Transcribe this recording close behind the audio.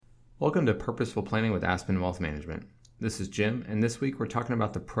Welcome to Purposeful Planning with Aspen Wealth Management. This is Jim, and this week we're talking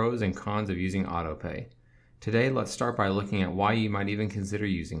about the pros and cons of using AutoPay. Today, let's start by looking at why you might even consider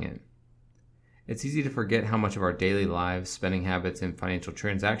using it. It's easy to forget how much of our daily lives, spending habits, and financial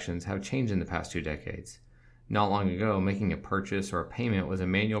transactions have changed in the past 2 decades. Not long ago, making a purchase or a payment was a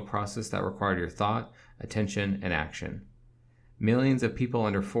manual process that required your thought, attention, and action. Millions of people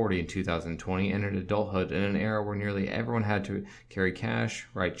under 40 in 2020 entered adulthood in an era where nearly everyone had to carry cash,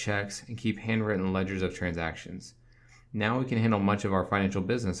 write checks, and keep handwritten ledgers of transactions. Now we can handle much of our financial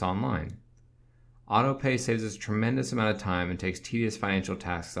business online. AutoPay saves us a tremendous amount of time and takes tedious financial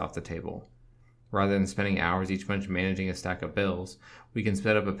tasks off the table. Rather than spending hours each month managing a stack of bills, we can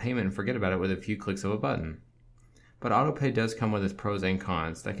set up a payment and forget about it with a few clicks of a button. But AutoPay does come with its pros and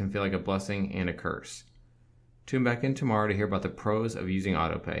cons that can feel like a blessing and a curse. Tune back in tomorrow to hear about the pros of using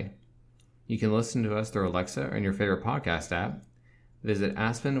AutoPay. You can listen to us through Alexa and your favorite podcast app. Visit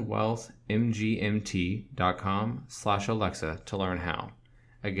aspenwealthmgmt.com/Alexa to learn how.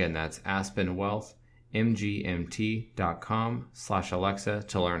 Again, that's aspenwealthmgmt.com/Alexa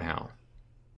to learn how.